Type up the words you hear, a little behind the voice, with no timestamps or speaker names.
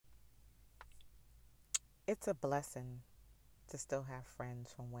It's a blessing to still have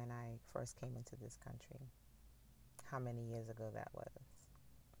friends from when I first came into this country. How many years ago that was.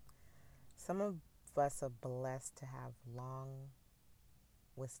 Some of us are blessed to have long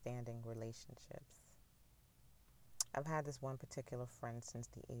withstanding relationships. I've had this one particular friend since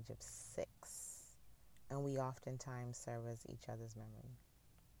the age of 6, and we oftentimes serve as each other's memory.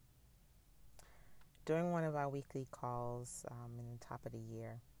 During one of our weekly calls in the top of the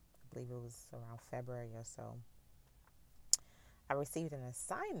year, I believe it was around February or so, I received an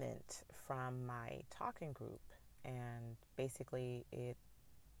assignment from my talking group, and basically it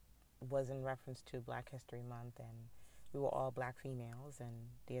was in reference to Black History Month, and we were all black females, and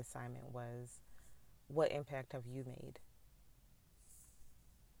the assignment was, what impact have you made?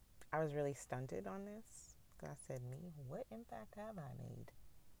 I was really stunted on this because I said, me? What impact have I made?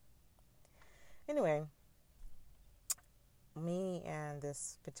 Anyway, me and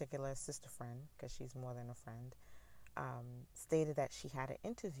this particular sister friend, because she's more than a friend, stated that she had an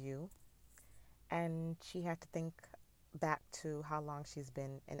interview and she had to think back to how long she's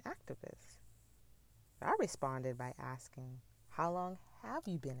been an activist. I responded by asking, how long have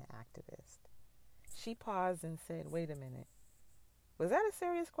you been an activist? She paused and said, wait a minute, was that a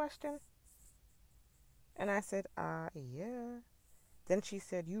serious question? And I said, yeah. Then she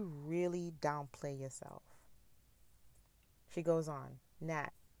said, you really downplay yourself. She goes on,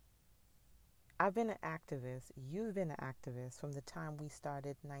 Nat, I've been an activist, you've been an activist from the time we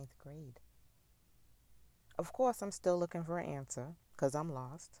started ninth grade. Of course, I'm still looking for an answer because I'm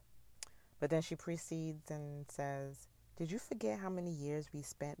lost. But then she proceeds and says, did you forget how many years we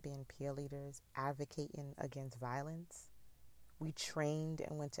spent being peer leaders, advocating against violence? We trained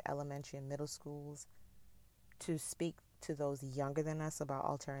and went to elementary and middle schools to speak to those younger than us about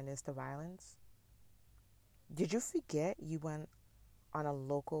alternatives to violence. Did you forget you went on a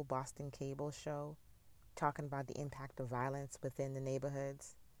local Boston cable show talking about the impact of violence within the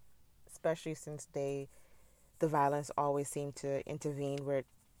neighborhoods, especially since the violence always seemed to intervene with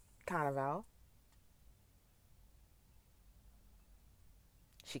Carnival?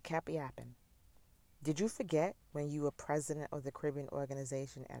 She kept yapping. Did you forget when you were president of the Caribbean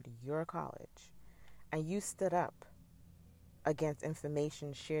organization at your college and you stood up against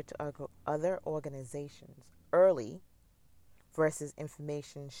information shared to other organizations early versus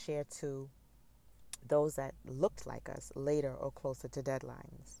information shared to those that looked like us later or closer to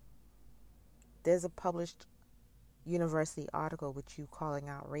deadlines? There's a published university article with you calling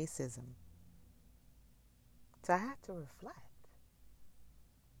out racism. So I had to reflect.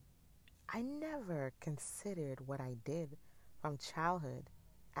 I never considered what I did from childhood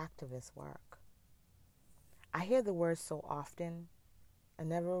activist work. I hear the word so often, I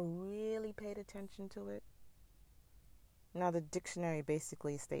never really paid attention to it. Now, the dictionary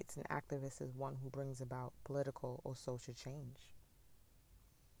basically states an activist is one who brings about political or social change.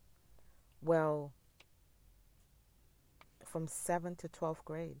 Well, from 7th to 12th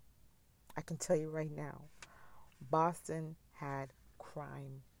grade, I can tell you right now, Boston had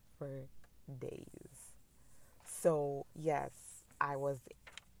crime for days. So, yes, I was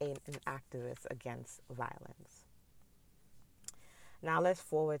an activist against violence. Now, let's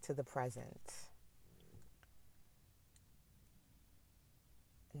forward to the present.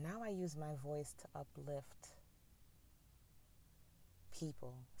 Now I use my voice to uplift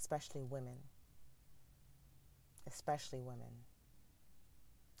people, especially women,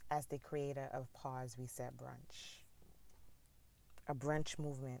 as the creator of Pause Reset Brunch, a brunch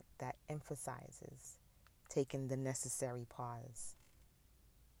movement that emphasizes taking the necessary pause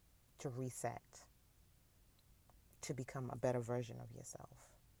to reset, to become a better version of yourself.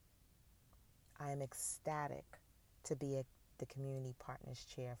 I am ecstatic to be the Community Partners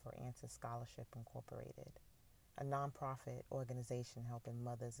Chair for Answer Scholarship Incorporated, a nonprofit organization helping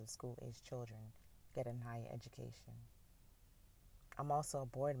mothers of school-aged children get a higher education. I'm also a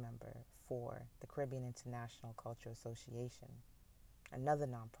board member for the Caribbean International Cultural Association, another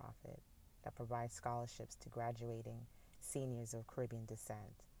nonprofit that provides scholarships to graduating seniors of Caribbean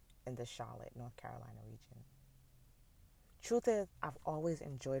descent in the Charlotte, North Carolina region. Truth is, I've always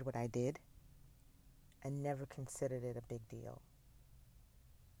enjoyed what I did and never considered it a big deal.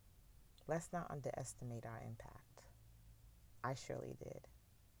 Let's not underestimate our impact. I surely did.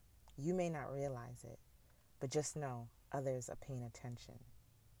 You may not realize it, but just know others are paying attention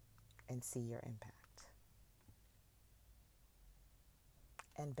and see your impact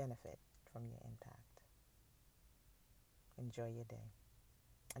and benefit from your impact. Enjoy your day.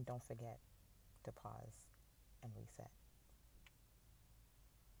 And don't forget to pause and reset.